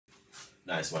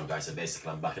Nice one, guys. So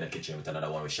basically, I'm back in the kitchen with another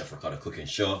one with Chef Ricardo Cooking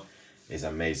Show. It's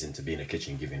amazing to be in the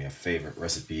kitchen giving your favorite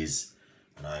recipes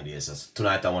and ideas. So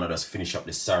tonight, I want to just finish up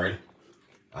this sorrel.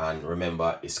 And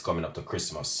remember, it's coming up to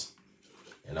Christmas.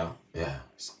 You know? Yeah.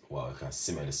 Well, you can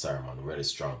smell the sorrel, man. Really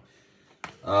strong.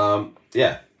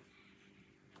 Yeah.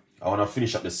 I want to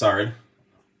finish up the sorrel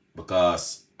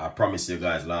because I promised you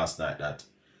guys last night that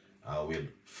I will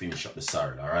finish up the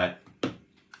sorrel, alright?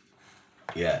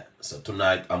 Yeah, so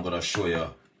tonight I'm gonna show you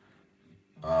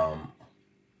how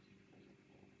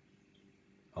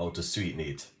to sweeten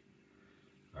it.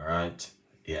 Alright,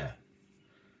 yeah.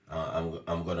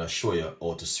 I'm gonna show you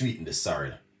how to sweeten the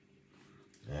sorrel,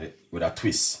 right, with a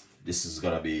twist. This is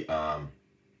gonna be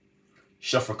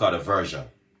Chef Ricardo version.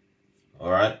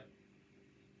 Alright?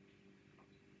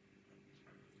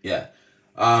 Yeah.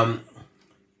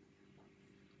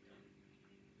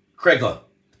 Craigo,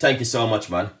 thank you so much,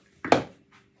 man,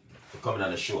 for coming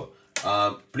on the show.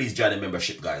 Please join the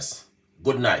membership, guys.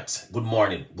 Good night, good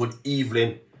morning, good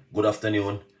evening, good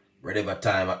afternoon, whatever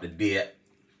time of the day.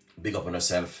 Big up on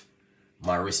yourself.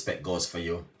 My respect goes for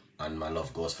you, and my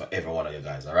love goes for every one of you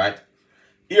guys, alright?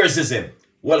 Here's him.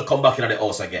 Welcome back into the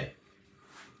house again.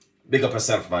 Big up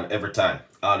yourself, man, every time.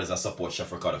 Always I support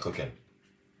Chef Ricardo Cooking.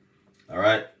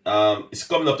 Alright? It's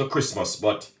coming up to Christmas,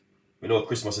 but we know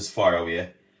Christmas is far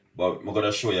away. But we're going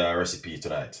to show you a recipe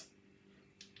tonight.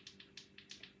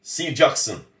 C.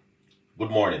 Jackson,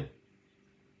 good morning.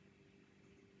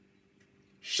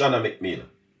 Shanna McNeil,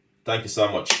 thank you so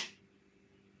much.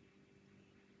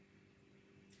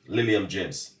 Lillian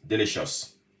James,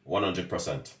 delicious,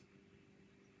 100%.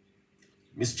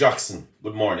 Miss Jackson,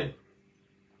 good morning.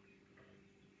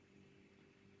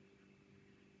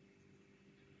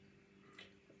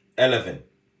 Eleven,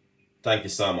 thank you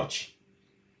so much.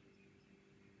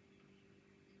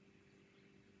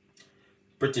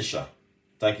 Britisha,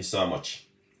 thank you so much.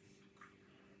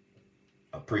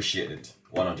 Appreciate it,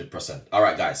 100%. All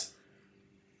right, guys.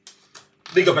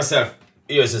 Big up yourself.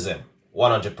 Here's him,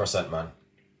 100%, man.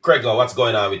 Craigo, what's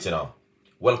going on with you now?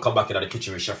 Welcome back into the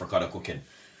kitchen with Chef Ricardo Cooking.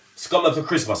 It's coming up to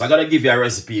Christmas. I gotta give you a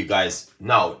recipe, you guys.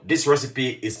 Now, this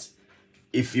recipe is,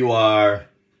 if you are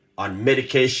on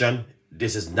medication,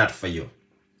 this is not for you.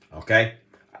 Okay?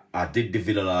 I did the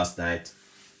video last night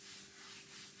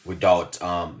without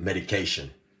medication.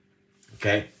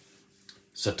 Okay,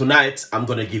 so tonight I'm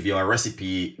gonna give you a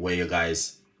recipe where you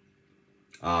guys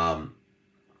can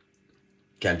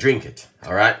drink it.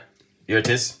 All right, here it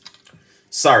is.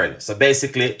 Sorrel. So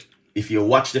basically, if you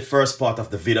watch the first part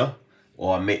of the video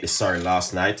or I made the sorrel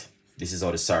last night, this is how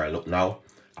the sorrel look now.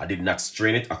 I did not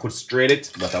strain it. I could strain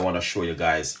it, but I want to show you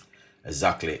guys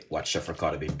exactly what Chef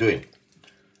Ricardo been doing.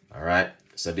 All right,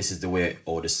 so this is the way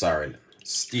all the sorrel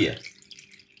steer.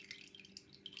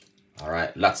 All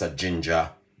right, lots of ginger,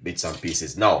 bits and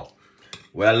pieces. Now,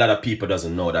 well, a lot of people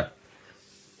doesn't know that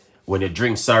when you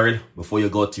drink sorrel before you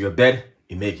go to your bed,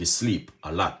 it makes you sleep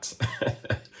a lot.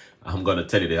 I'm going to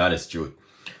tell you the honest truth.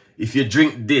 If you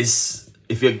drink this,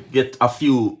 if you get a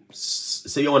few,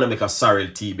 say you want to make a sorrel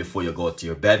tea before you go to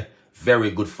your bed, very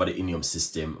good for the immune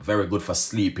system, very good for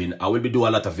sleeping. I will be doing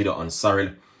a lot of video on sorrel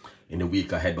in the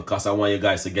week ahead because I want you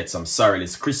guys to get some sorrel.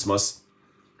 It's Christmas.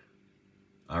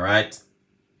 All right.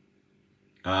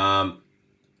 Oh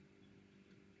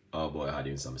boy, I had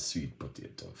even some sweet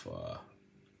potato for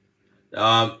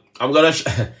I'm gonna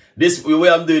this way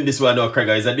I'm doing this one now, Craig,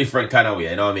 is a different kind of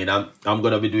way, you know what I mean? I'm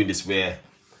gonna be doing this way,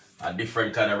 a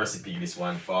different kind of recipe, this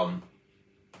one from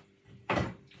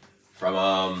the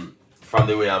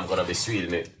way I'm gonna be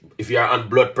sweetening it. If you're on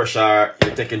blood pressure,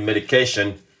 you're taking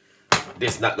medication,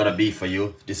 this is not gonna be for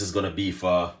you. This is gonna be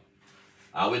for,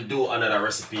 I will do another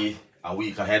recipe a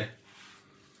week ahead,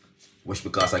 which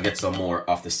because I get some more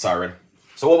of the sorrel.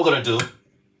 So what we're gonna do,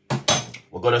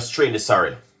 we're gonna strain the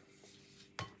sorrel.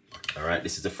 All right,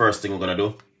 this is the first thing we're gonna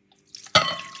do,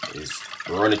 is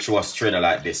run it through a strainer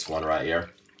like this one right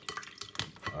here.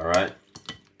 All right.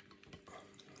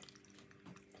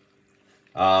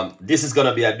 This is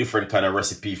gonna be a different kind of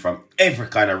recipe from every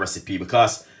kind of recipe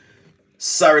because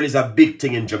sorrel is a big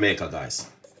thing in Jamaica,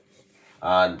 guys,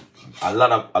 and a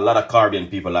lot of Caribbean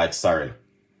people like sorrel.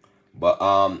 But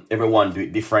everyone do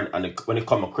it different, and when it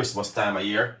comes to Christmas time of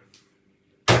year,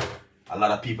 a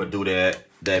lot of people do their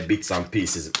bits and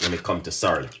pieces when it comes to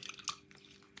sorrel.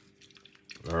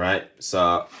 All right,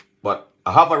 so but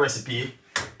I have a recipe.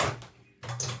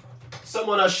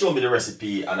 Someone has shown me the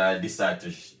recipe, and I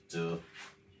decided to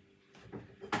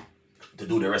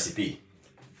do the recipe.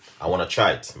 I want to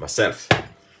try it myself.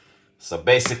 So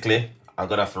basically, I'm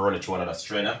gonna have to run it through another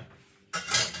strainer.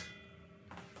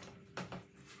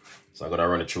 So I'm gonna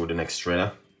run it through the next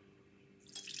strainer.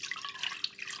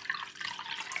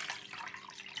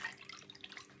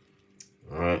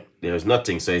 There's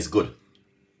nothing, so it's good.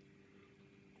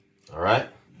 All right.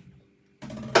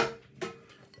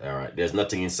 All right. There's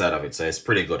nothing inside of it, so it's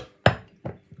pretty good.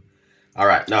 All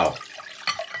right. Now,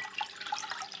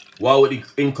 what I would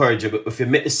encourage you, if you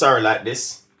make the sorrel like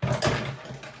this,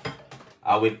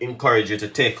 I would encourage you to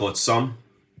take out some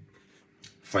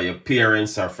for your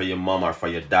parents or for your mom or for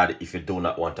your dad if you do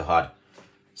not want to add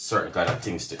certain kind of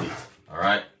things to eat. All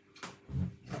right.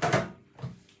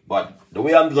 But the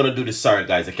way I'm going to do the sorrel,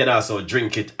 guys, I can also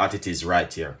drink it as it is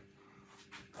right here.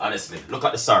 Honestly, look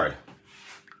at the sorrel.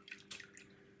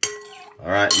 All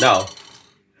right, now,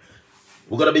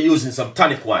 we're going to be using some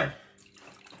tonic wine.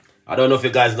 I don't know if you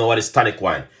guys know what is tonic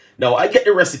wine. Now, I get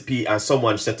the recipe and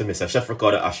someone said to me, Chef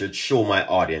Ricardo, I should show my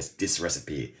audience this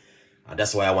recipe. And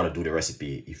that's why I want to do the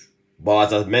recipe. But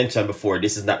as I mentioned before,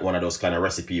 this is not one of those kind of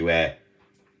recipe where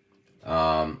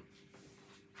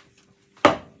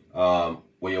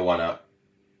where you wanna,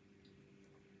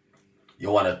 you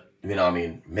know what I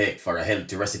mean, make for a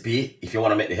healthy recipe. If you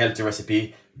want to make the healthy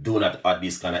recipe, do not add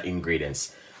these kind of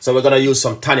ingredients. So we're gonna use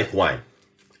some tonic wine.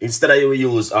 Instead of you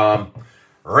use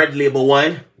red label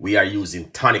wine, we are using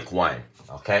tonic wine.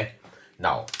 Okay.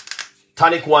 Now,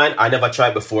 tonic wine I never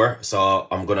tried before, so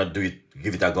I'm gonna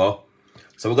give it a go.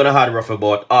 So we're gonna add roughly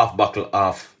about half bottle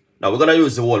of. Now we're gonna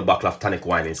use the whole bottle of tonic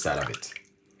wine inside of it.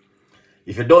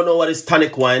 If you don't know what is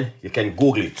tonic wine, you can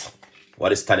Google it.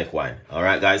 What is tonic wine? All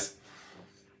right, guys.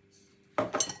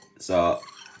 So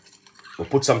we'll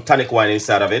put some tonic wine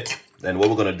inside of it. Then what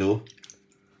we're gonna do,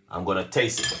 I'm gonna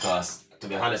taste it because, to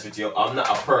be honest with you, I'm not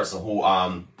a person who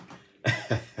I'm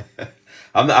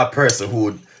not a person who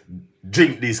would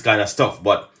drink this kind of stuff.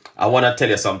 But I wanna tell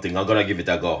you something. I'm gonna give it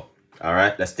a go. All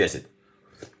right, let's taste it.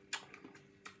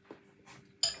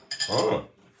 Oh.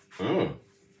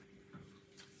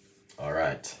 All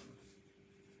right.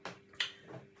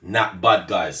 Not bad,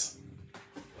 guys.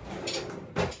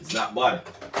 It's not bad,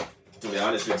 to be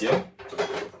honest with you.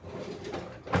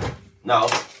 Now,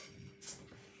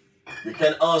 you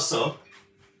can also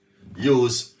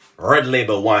use red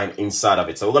label wine inside of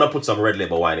it. So we're going to put some red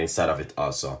label wine inside of it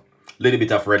also. A little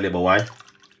bit of red label wine.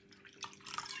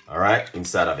 All right,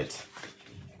 inside of it.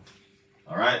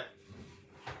 All right.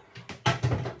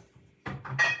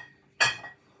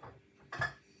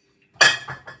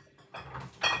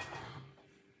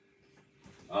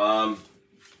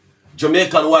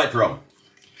 Jamaican white rum.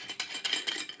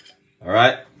 All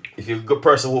right. If you're a good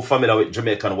person who's familiar with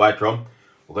Jamaican white rum,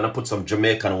 we're going to put some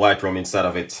Jamaican white rum inside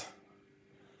of it.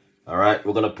 All right.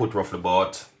 We're going to put roughly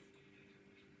about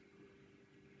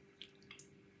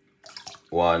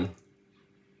 1.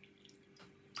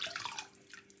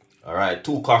 All right.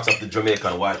 2 corks of the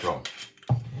Jamaican white rum.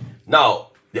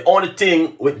 Now, the only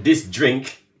thing with this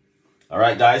drink, all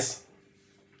right, guys,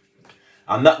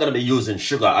 I'm not going to be using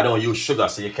sugar. I don't use sugar,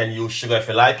 so you can use sugar if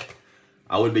you like.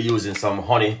 I will be using some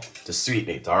honey to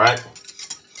sweeten it, all right?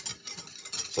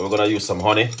 So we're going to use some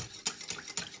honey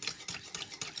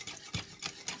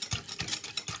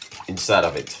inside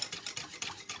of it.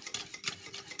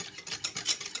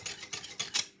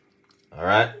 All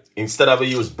right? Instead of we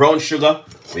use brown sugar,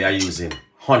 we are using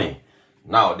honey.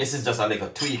 Now, this is just a little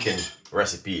tweaking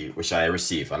recipe which I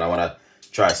received, and I want to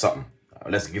try something.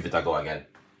 Let's give it a go again.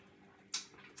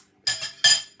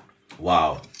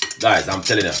 Wow, guys, I'm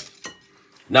telling you.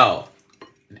 Now,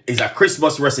 it's a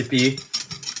Christmas recipe,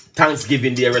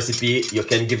 Thanksgiving Day recipe. You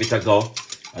can give it a go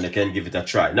and you can give it a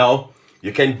try. Now,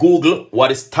 you can Google what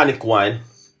is tonic wine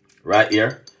right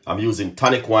here. I'm using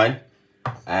tonic wine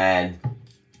and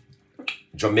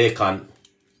Jamaican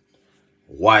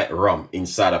white rum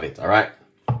inside of it, all right?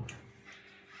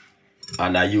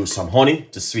 And I use some honey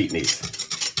to sweeten it.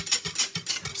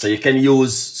 So you can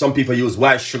use, some people use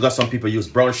white sugar, some people use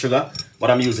brown sugar, but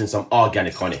I'm using some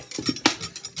organic honey.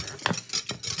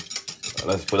 So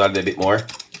let's put a little bit more.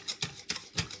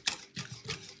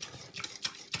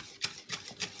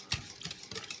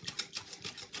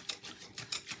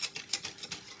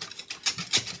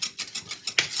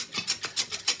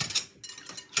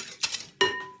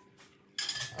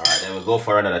 All right, then we'll go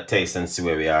for another taste and see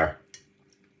where we are.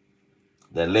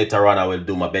 Then later on I will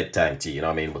do my bedtime tea, you know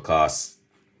what I mean? Because,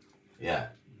 yeah.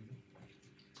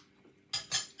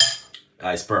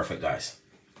 It's perfect, guys.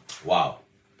 Wow.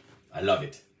 I love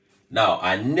it. Now,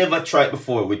 I never tried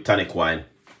before with tonic wine.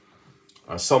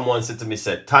 And someone said to me,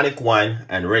 said, tonic wine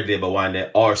and red label wine, they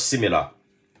are similar.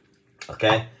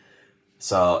 Okay?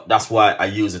 So, that's why I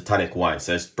use the tonic wine.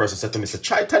 So, this person said to me, said,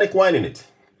 try tonic wine in it.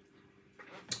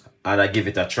 And I give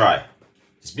it a try.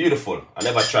 It's beautiful. I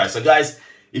never tried. So, guys,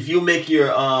 if you make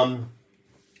your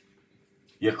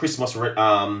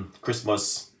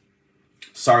Christmas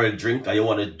sorrel drink and you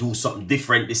want to do something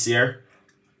different this year,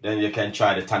 then you can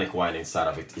try the tonic wine inside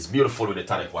of it. It's beautiful with the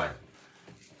tonic wine.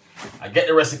 I get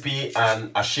the recipe and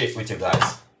I share it with you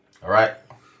guys. Alright?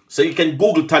 So you can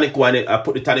Google tonic wine. I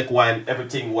put the tonic wine,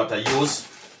 everything what I use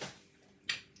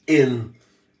in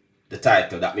the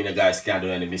title. That means you guys can't do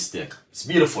any mistake. It's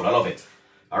beautiful. I love it.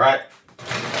 Alright?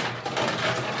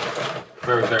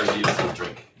 Very, very beautiful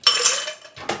drink.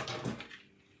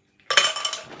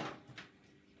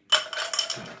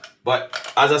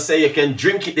 But as I say, you can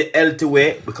drink it the healthy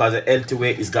way because the healthy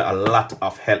way has got a lot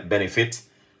of health benefit.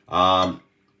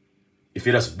 If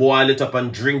you just boil it up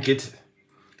and drink it,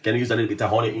 you can use a little bit of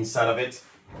honey inside of it.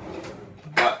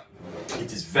 But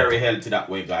it is very healthy that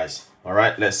way, guys. All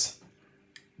right, let's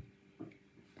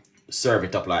serve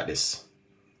it up like this.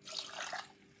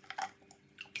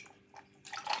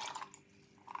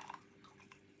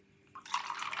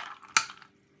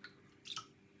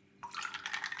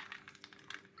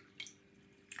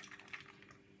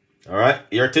 All right,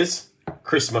 here it is.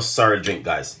 Christmas sorrel drink,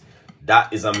 guys.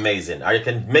 That is amazing. Or you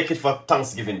can make it for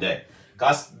Thanksgiving Day.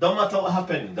 Because no matter what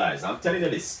happens, guys, I'm telling you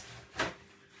this.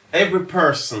 Every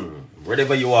person,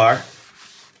 wherever you are,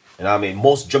 you know what I mean,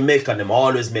 most Jamaican, them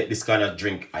always make this kind of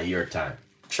drink a year time.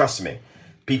 Trust me.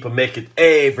 People make it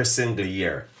every single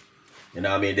year. You know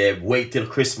what I mean? They wait till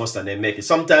Christmas and they make it.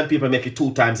 Sometimes people make it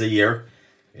 2 times a year.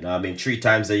 You know what I mean? 3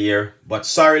 times a year. But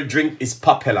sorrel drink is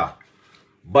popular.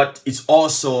 But it's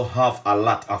also have a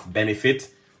lot of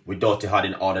benefit without you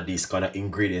adding all of these kind of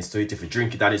ingredients to it. If you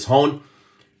drink it on its own,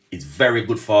 it's very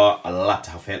good for a lot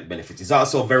of health benefits. It's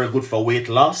also very good for weight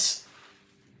loss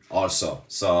also.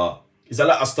 So there's a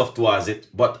lot of stuff towards it.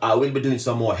 But I will be doing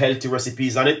some more healthy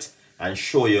recipes on it and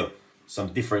show you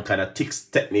some different kind of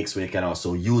techniques where you can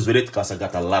also use with it, because I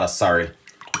got a lot of sorrel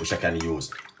which I can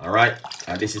use. Alright,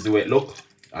 and this is the way it look.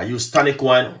 I use tonic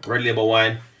wine, red label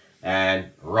wine, and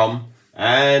rum,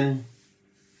 and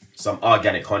some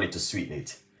organic honey to sweeten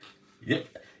it. Yep.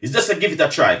 It's just to give it a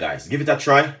try, guys. Give it a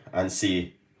try and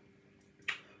see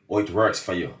how it works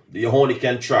for you. You only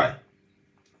can try.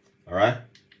 Alright?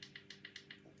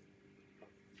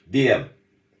 DM.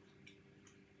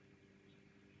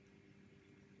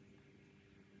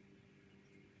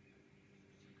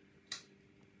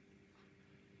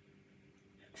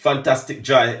 Fantastic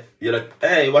Joy. You're like,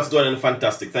 hey, what's going on?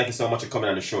 Fantastic. Thank you so much for coming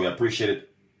on the show. I appreciate it.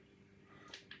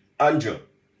 Andrew,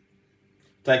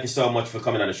 thank you so much for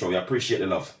coming on the show. We appreciate the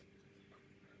love.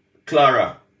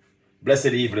 Clara, blessed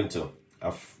evening too.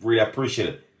 I really appreciate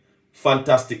it.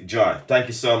 Fantastic Joy, thank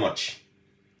you so much.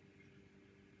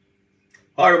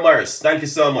 Harry Morris, thank you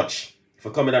so much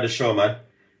for coming on the show, man.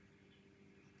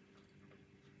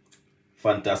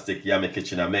 Fantastic Yummy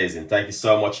Kitchen, amazing. Thank you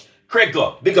so much.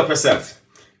 Craigo, big up yourself.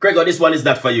 Craigo, this one is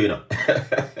not for you, you know.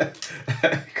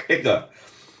 Craigo,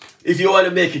 if you want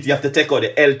to make it, you have to take out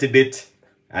the healthy bit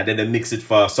and then mix it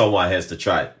for someone else to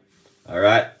try.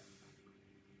 Alright?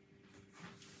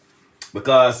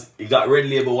 Because you got red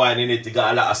label wine in it, you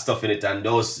got a lot of stuff in it, and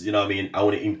those, you know what I mean, I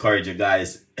want to encourage you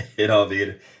guys, you know what I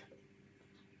mean.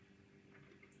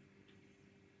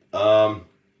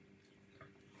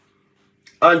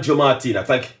 Andrew Martina,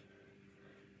 thank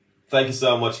you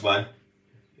so much, man.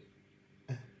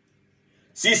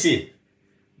 Cece,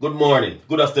 good morning,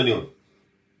 good afternoon.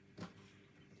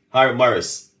 Harry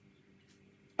Morris.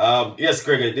 Yes,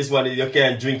 Craig, this one, you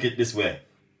can drink it this way.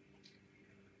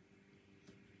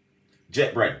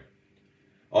 Jet bread.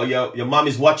 Oh, your mom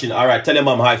is watching. All right, tell your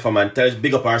mom hi for man. Tell her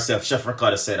big up herself. Chef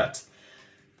Ricardo said that.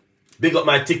 Big up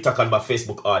my TikTok and my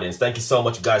Facebook audience. Thank you so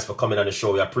much, guys, for coming on the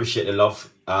show. We appreciate the love.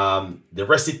 The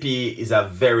recipe is a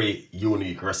very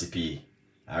unique recipe.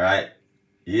 All right.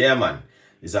 Yeah, man.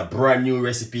 It's a brand new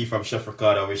recipe from Chef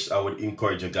Ricardo, which I would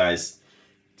encourage you guys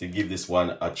to give this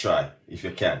one a try if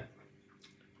you can.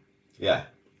 Yeah.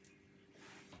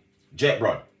 Jet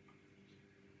bread.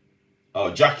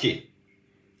 Oh, Jackie.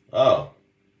 Oh.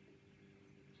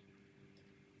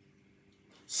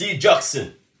 C.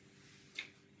 Jackson.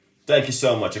 Thank you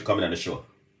so much for coming on the show.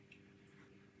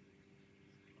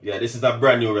 Yeah, this is a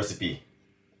brand new recipe.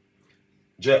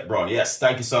 Jet brown. Yes,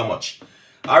 thank you so much.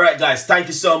 Alright, guys. Thank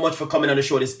you so much for coming on the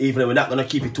show this evening. We're not going to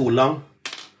keep it too long.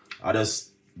 I'll just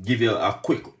give you a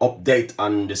quick update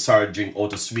on the sorrel drink, how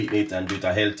to sweeten it and do it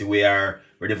a healthy way, or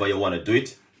whatever you want to do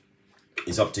it.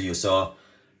 It's up to you. So,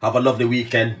 have a lovely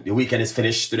weekend. The weekend is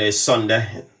finished. Today is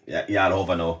Sunday. Yeah, you're all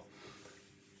over now.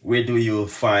 Where do you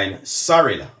find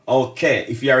sorrel? Okay,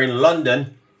 if you are in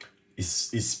London,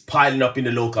 it's piling up in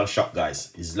the local shop,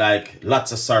 guys. It's like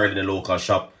lots of sorrel in the local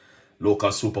shop,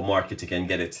 local supermarket. You can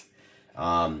get it.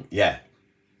 Yeah,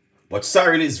 but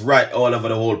sorrel is right all over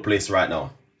the whole place right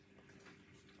now.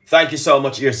 Thank you so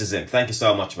much, Earsism. Thank you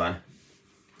so much, man.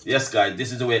 Yes, guys,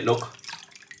 this is the way it look.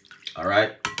 All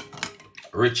right.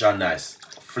 Rich and nice.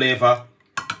 Flavor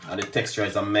and the texture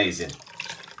is amazing.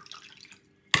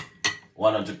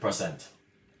 100%.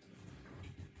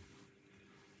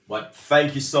 But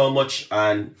thank you so much,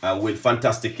 and with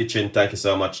Fantastic Kitchen, thank you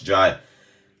so much, Jai.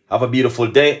 Have a beautiful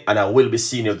day, and I will be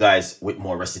seeing you guys with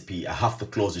more recipe. I have to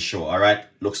close the show, all right?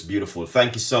 Looks beautiful.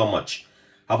 Thank you so much.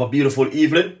 Have a beautiful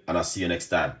evening, and I'll see you next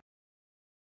time.